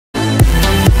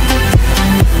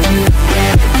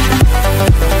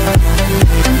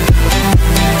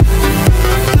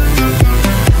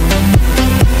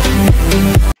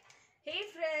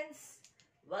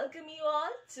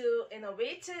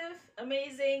innovative,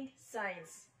 amazing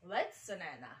science with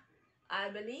Sunayana. I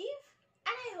believe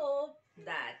and I hope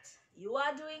that you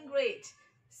are doing great.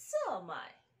 So am I.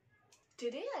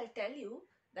 Today I'll tell you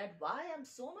that why I'm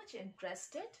so much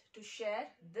interested to share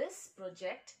this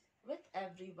project with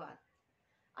everyone.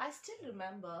 I still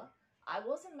remember I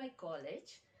was in my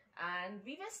college and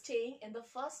we were staying in the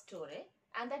first story,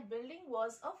 and that building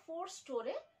was a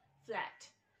 4-story flat.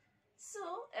 So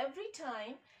every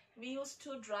time we used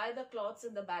to dry the clothes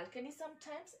in the balcony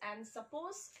sometimes, and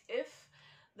suppose if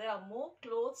there are more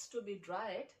clothes to be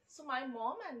dried, so my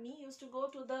mom and me used to go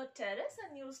to the terrace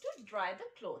and used to dry the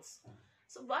clothes.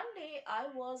 So one day I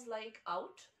was like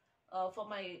out for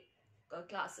my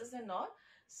classes and all.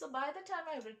 So by the time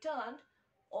I returned,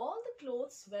 all the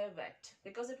clothes were wet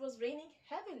because it was raining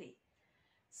heavily.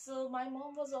 So my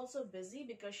mom was also busy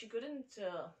because she couldn't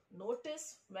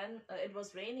notice when it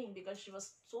was raining because she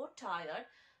was so tired,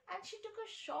 and she took a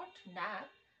short nap,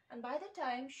 and by the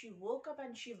time she woke up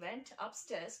and she went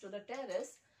upstairs to the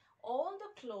terrace, all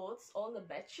the clothes, all the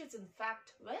bed sheets in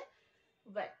fact were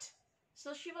wet.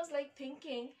 So she was like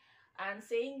thinking and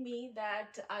saying me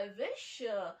that I wish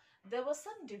there was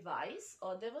some device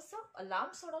or there was some alarm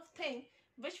sort of thing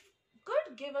which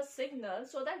could give a signal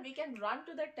so that we can run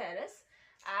to the terrace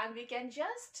and we can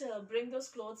just bring those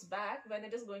clothes back when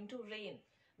it is going to rain,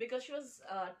 because she was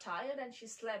tired and she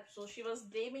slept, so she was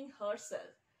blaming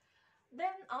herself.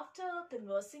 Then after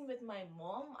conversing with my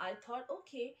mom, I thought,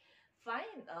 okay,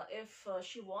 fine, if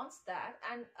she wants that.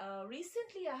 And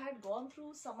recently I had gone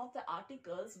through some of the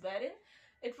articles wherein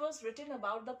it was written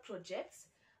about the projects,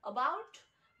 about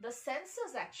the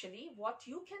sensors actually, what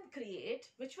you can create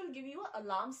which will give you an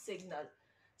alarm signal.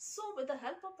 So with the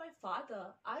help of my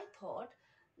father, I thought,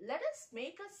 let us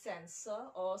make a sensor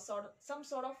or some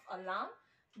sort of alarm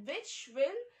which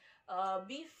will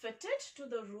be fitted to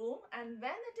the room, and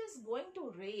when it is going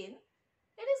to rain,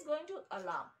 it is going to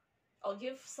alarm or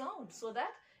give sound, so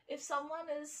that if someone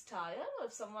is tired or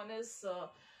if someone is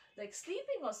like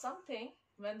sleeping or something,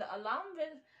 when the alarm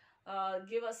will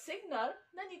give a signal,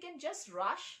 then you can just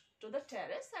rush to the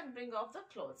terrace and bring off the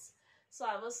clothes. So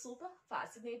I was super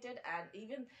fascinated, and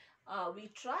even we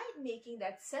tried making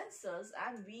that sensors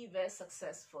and we were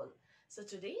successful. So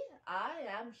today I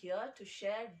am here to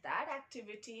share that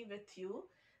activity with you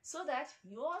so that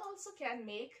you all also can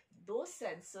make those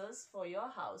sensors for your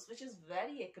house, which is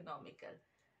very economical.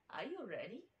 Are you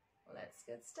ready? Let's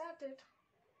get started.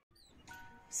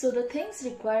 So the things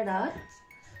required are,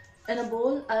 in a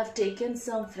bowl I have taken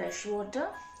some fresh water,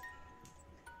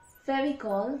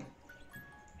 Fevicol.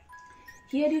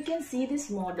 Here you can see this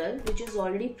model which is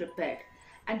already prepared,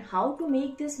 and how to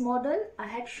make this model I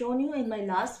had shown you in my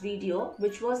last video,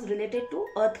 which was related to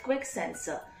earthquake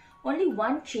sensor. Only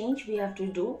one change we have to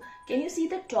do. Can you see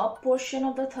the top portion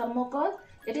of the thermocol?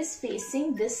 It is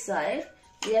facing this side.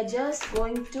 We are just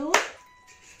going to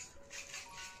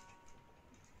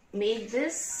make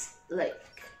this like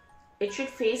it should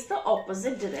face the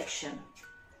opposite direction.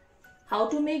 How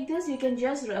to make this, you can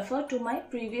just refer to my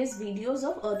previous videos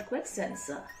of earthquake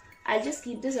sensor. I'll just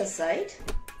keep this aside.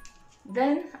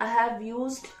 Then I have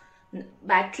used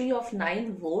battery of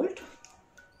 9 volt.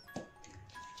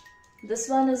 This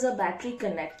one is a battery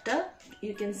connector.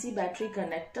 You can see battery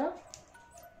connector.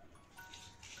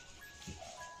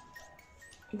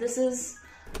 This is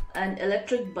an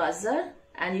electric buzzer,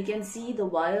 and you can see the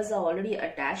wires are already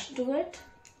attached to it.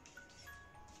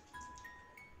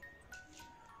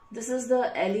 This is the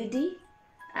LED,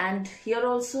 and here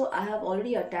also I have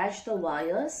already attached the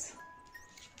wires.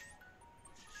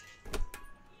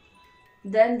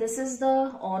 Then this is the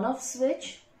on-off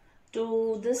switch.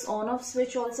 To this on-off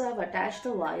switch also I have attached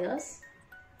the wires.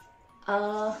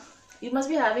 You must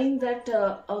be having that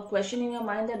a question in your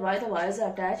mind that why the wires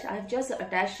are attached. I have just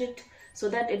attached it so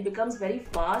that it becomes very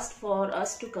fast for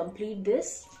us to complete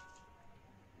this.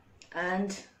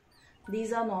 And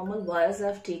these are normal wires I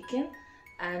have taken.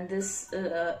 And this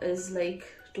is like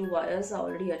 2 wires are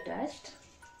already attached.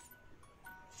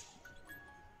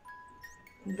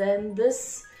 Then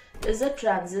this is a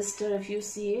transistor. If you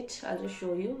see it, I'll just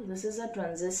show you. This is a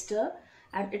transistor,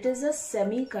 and it is a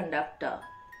semiconductor.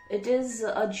 It is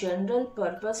a general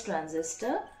purpose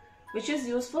transistor which is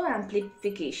used for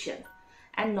amplification.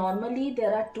 And normally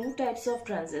there are 2 types of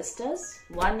transistors.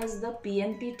 One is the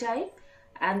PNP type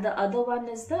and the other one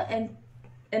is the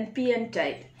NPN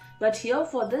type. But here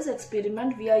for this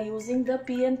experiment we are using the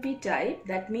PNP type.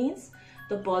 That means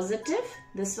the positive,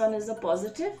 this one is a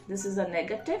positive, this is a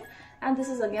negative, and this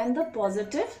is again the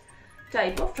positive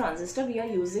type of transistor we are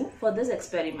using for this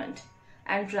experiment.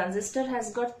 And transistor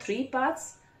has got 3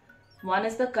 parts. One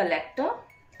is the collector,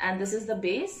 and this is the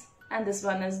base, and this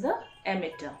one is the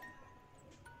emitter.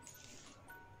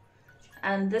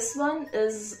 And this one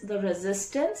is the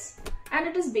resistance, and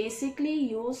it is basically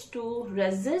used to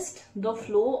resist the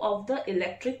flow of the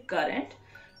electric current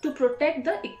to protect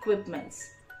the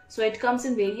equipments. So it comes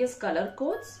in various color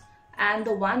codes, and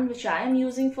the one which I am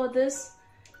using for this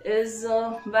is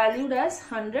valued as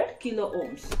 100 kilo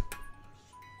ohms.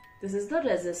 This is the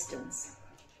resistance.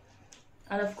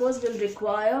 And of course we'll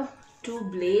require 2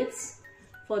 blades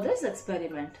for this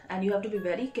experiment, and you have to be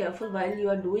very careful while you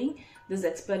are doing this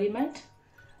experiment,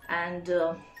 and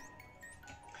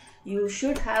you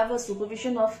should have a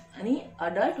supervision of any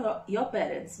adult or your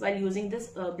parents while using this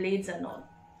blades and all.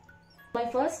 My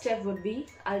first step would be,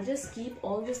 I'll just keep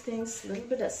all these things a little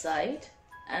bit aside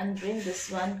and bring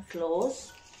this one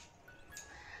close.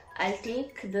 I'll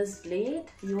take this blade.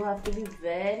 You have to be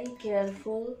very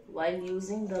careful while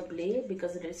using the blade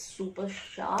because it is super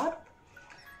sharp.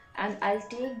 And I'll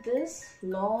take this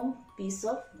long piece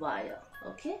of wire.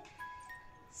 Okay,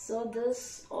 so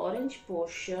this orange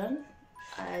portion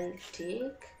I'll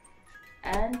take,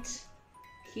 and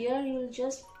here you'll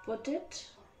just put it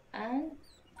and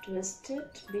twist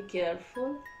it. Be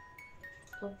careful.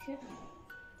 Okay.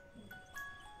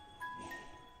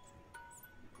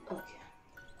 Okay.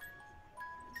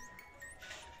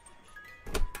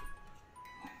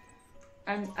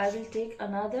 And I will take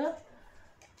another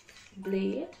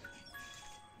blade,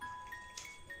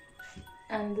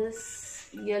 and this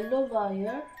yellow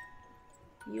wire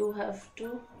you have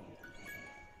to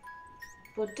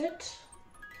put it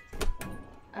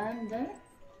and then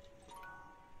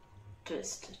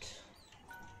twist it.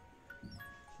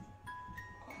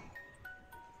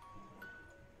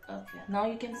 Okay, now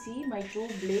you can see my 2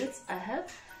 blades I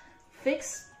have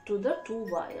fixed to the 2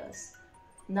 wires.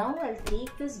 Now I'll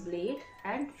take this blade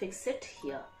and fix it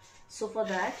here. So for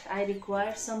that I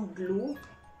require some glue.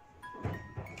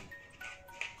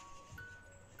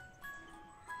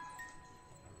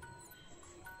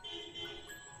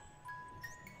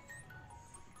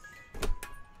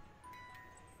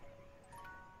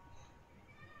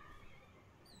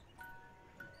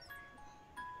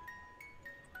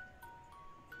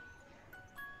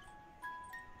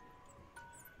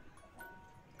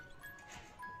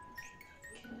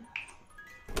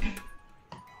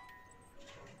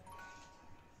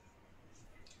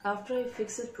 After I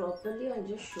fix it properly, I'll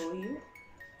just show you.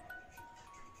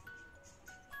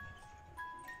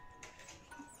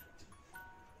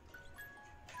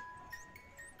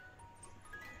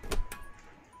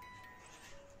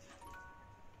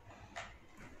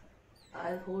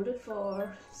 I'll hold it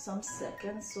for some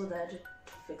seconds so that it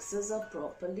fixes up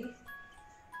properly.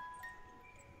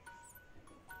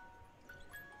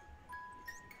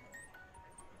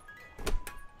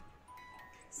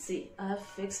 See, I have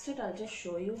fixed it. I'll just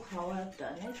show you how I've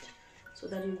done it so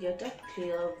that you get a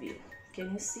clear view.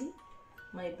 Can you see?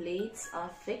 My blades are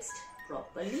fixed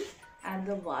properly and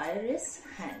the wire is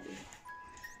handy.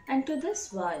 And to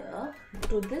this wire,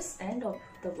 to this end of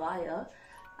the wire,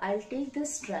 I'll take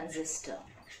this transistor.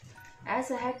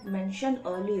 As I had mentioned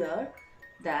earlier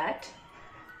that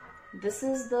this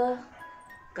is the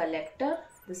collector,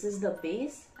 this is the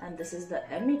base, and this is the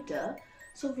emitter.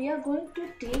 So we are going to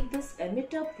take this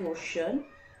emitter portion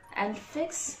and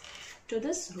fix to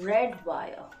this red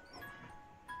wire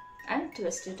and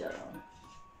twist it around.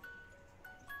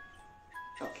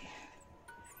 Okay.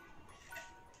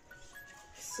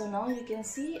 So now you can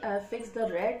see I have fixed the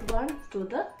red one to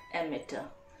the emitter,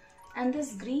 and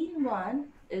this green one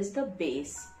is the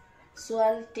base. So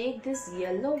I'll take this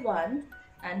yellow one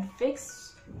and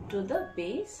fix to the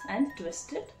base and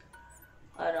twist it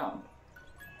around.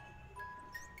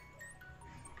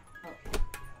 Okay.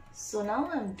 So now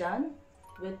I'm done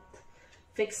with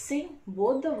fixing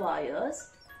both the wires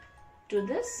to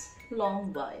this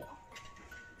long wire.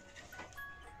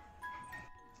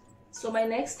 So my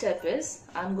next step is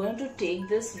I'm going to take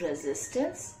this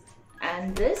resistance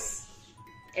and this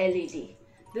LED.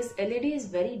 This LED is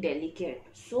very delicate.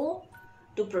 So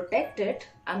to protect it,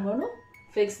 I'm going to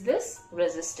fix this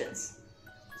resistance.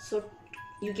 So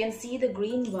you can see the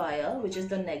green wire, which is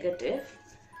the negative.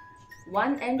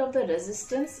 One end of the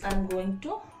resistance I'm going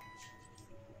to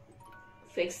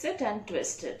fix it and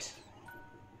twist it.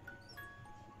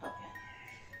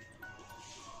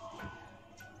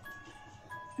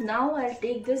 Now I'll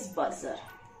take this buzzer.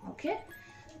 Okay,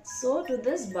 so to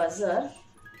this buzzer,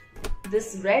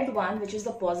 this red one, which is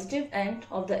the positive end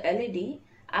of the LED,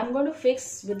 I'm going to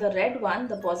fix with the red one,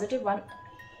 the positive one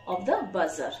of the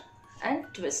buzzer, and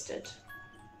twist it.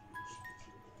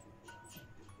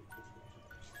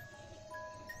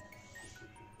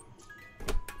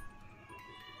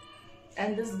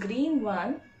 and this green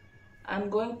one I'm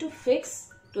going to fix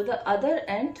to the other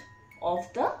end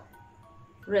of the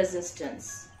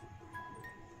resistance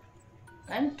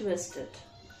and twist it.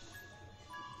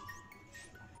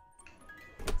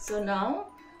 So now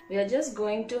we are just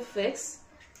going to fix,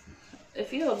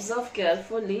 if you observe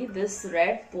carefully this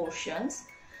red portions,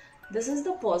 this is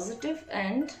the positive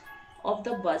end of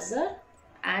the buzzer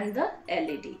and the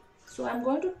LED. So I'm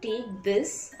going to take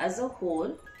this as a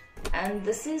whole, and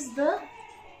this is the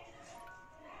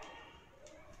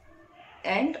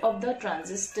end of the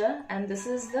transistor and this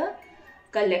is the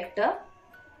collector,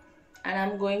 and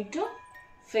I'm going to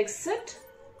fix it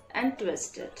and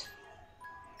twist it.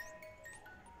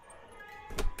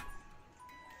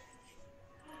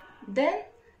 Then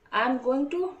I'm going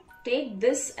to take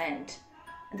this end.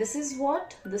 This is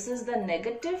what? This is the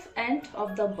negative end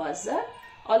of the buzzer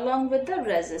along with the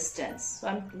resistance. So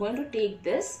I'm going to take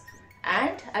this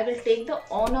and I will take the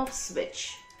on off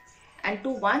switch, and to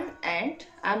one end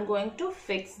I'm going to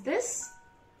fix this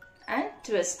and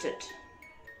twist it.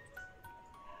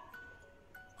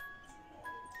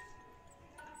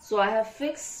 So I have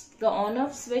fixed the on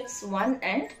off switch one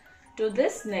end to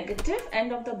this negative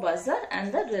end of the buzzer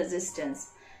and the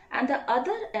resistance, and the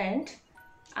other end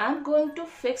I'm going to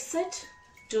fix it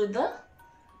to the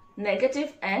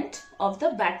negative end of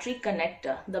the battery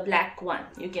connector, the black one.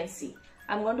 You can see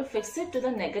I'm going to fix it to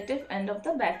the negative end of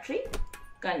the battery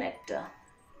connector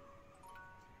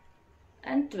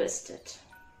and twist it.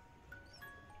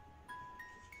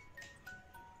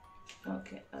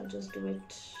 Okay, I'll just do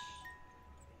it.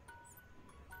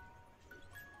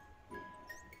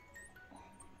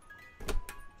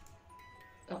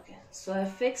 Okay, so I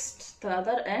fixed the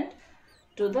other end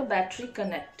to the battery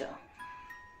connector.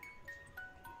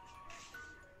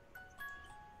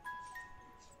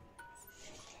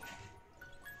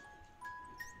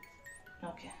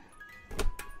 Okay,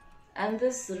 and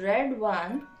this red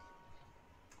one,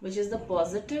 which is the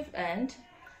positive end,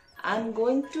 I'm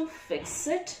going to fix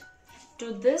it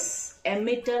to this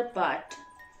emitter part.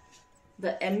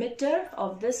 The emitter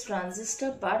of this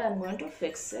transistor part, I'm going to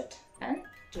fix it and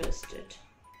twist it.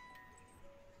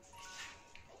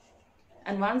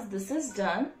 And once this is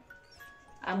done,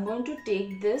 I'm going to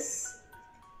take this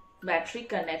battery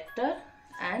connector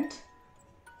and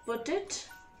put it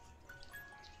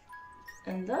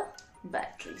in the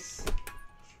batteries.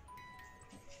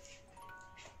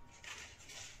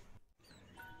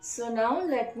 So now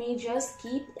let me just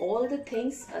keep all the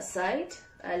things aside.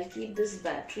 I'll keep this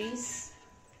batteries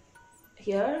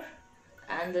here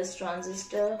and this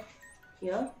transistor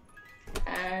here,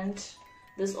 and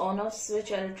this on off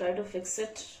switch I'll try to fix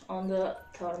it on the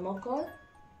thermocol.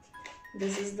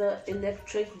 This is the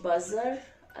electric buzzer,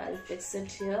 I'll fix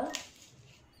it here,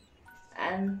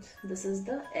 and this is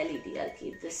the LED, I'll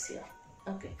keep this here.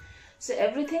 Okay, so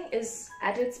everything is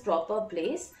at its proper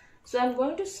place. So I'm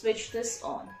going to switch this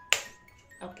on.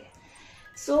 Okay,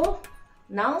 so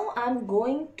now I'm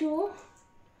going to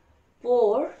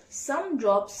pour some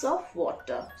drops of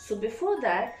water. So before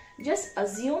that, just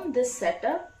assume this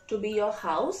setup to be your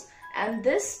house, and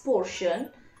this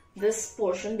portion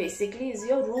basically is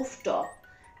your rooftop,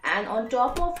 and on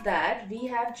top of that we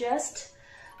have just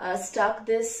stuck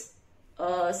this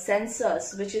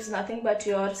sensors, which is nothing but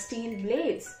your steel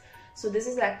blades. So this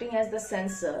is acting as the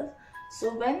sensor.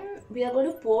 So when we are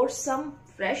going to pour some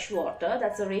fresh water,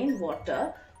 that's a rain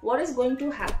water, what is going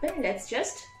to happen? Let's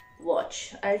just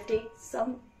watch. I'll take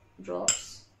some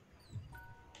drops.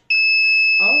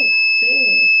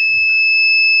 Okay.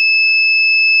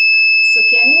 So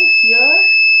can you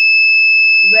hear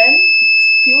when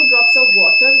few drops of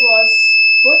water was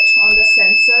put on the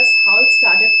sensors, how it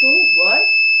started to work?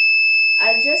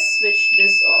 I'll just switch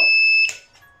this off.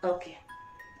 Okay.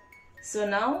 So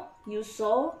now you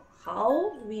saw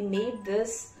how we made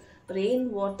this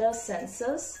rainwater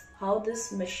sensors, how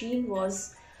this machine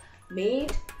was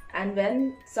made, and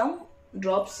when some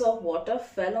drops of water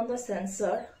fell on the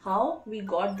sensor, how we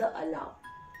got the alarm.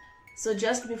 So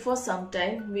just before some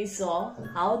time we saw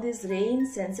how this rain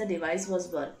sensor device was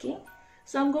working.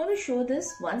 So I'm going to show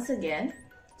this once again.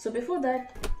 So before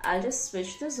that, I'll just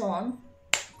switch this on.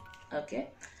 Okay,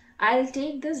 I'll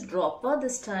take this dropper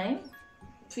this time,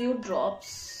 few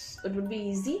drops, it would be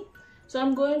easy. So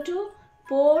I'm going to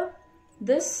pour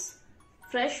this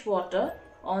fresh water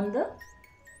on the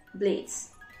blades.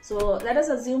 So let us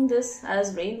assume this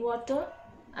as rainwater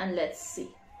and let's see.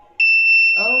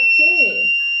 Okay,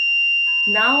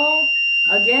 now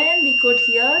again we could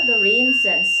hear the rain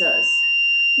sensors.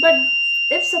 But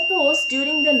if suppose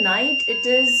during the night it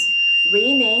is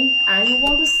raining and you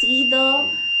want to see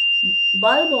the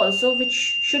bulb also,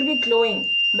 which should be glowing,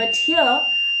 But here,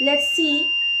 let's see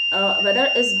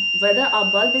whether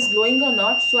our bulb is glowing or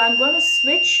not. So I'm going to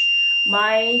switch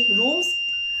my room's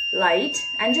light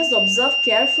and just observe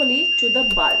carefully to the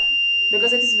bulb,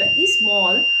 because it is very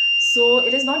small, so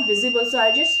it is not visible. So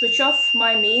I'll just switch off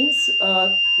my mains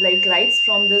like lights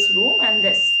from this room, and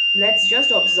let's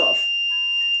just observe.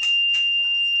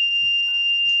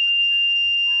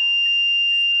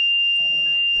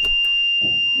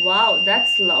 Wow,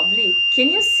 that's lovely. Can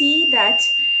you see that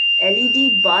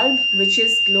LED bulb which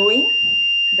is glowing?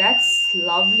 That's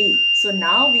lovely. So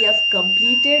now we have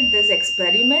completed this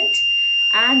experiment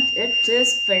and it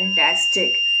is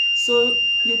fantastic. So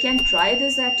you can try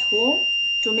this at home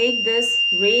to make this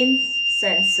rain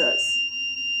sensors.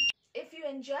 If you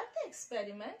enjoyed the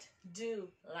experiment, do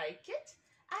like it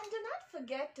and do not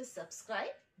forget to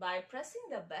subscribe by pressing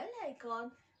the bell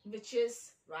icon which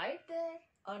is right there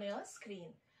on your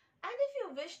screen. And if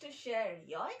you wish to share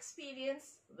your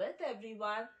experience with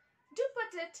everyone, do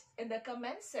put it in the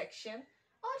comment section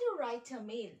or do write a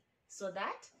mail so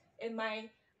that in my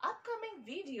upcoming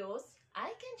videos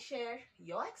I can share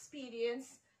your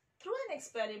experience through an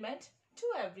experiment to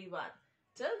everyone.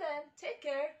 Till then, take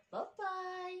care.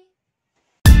 Bye-bye.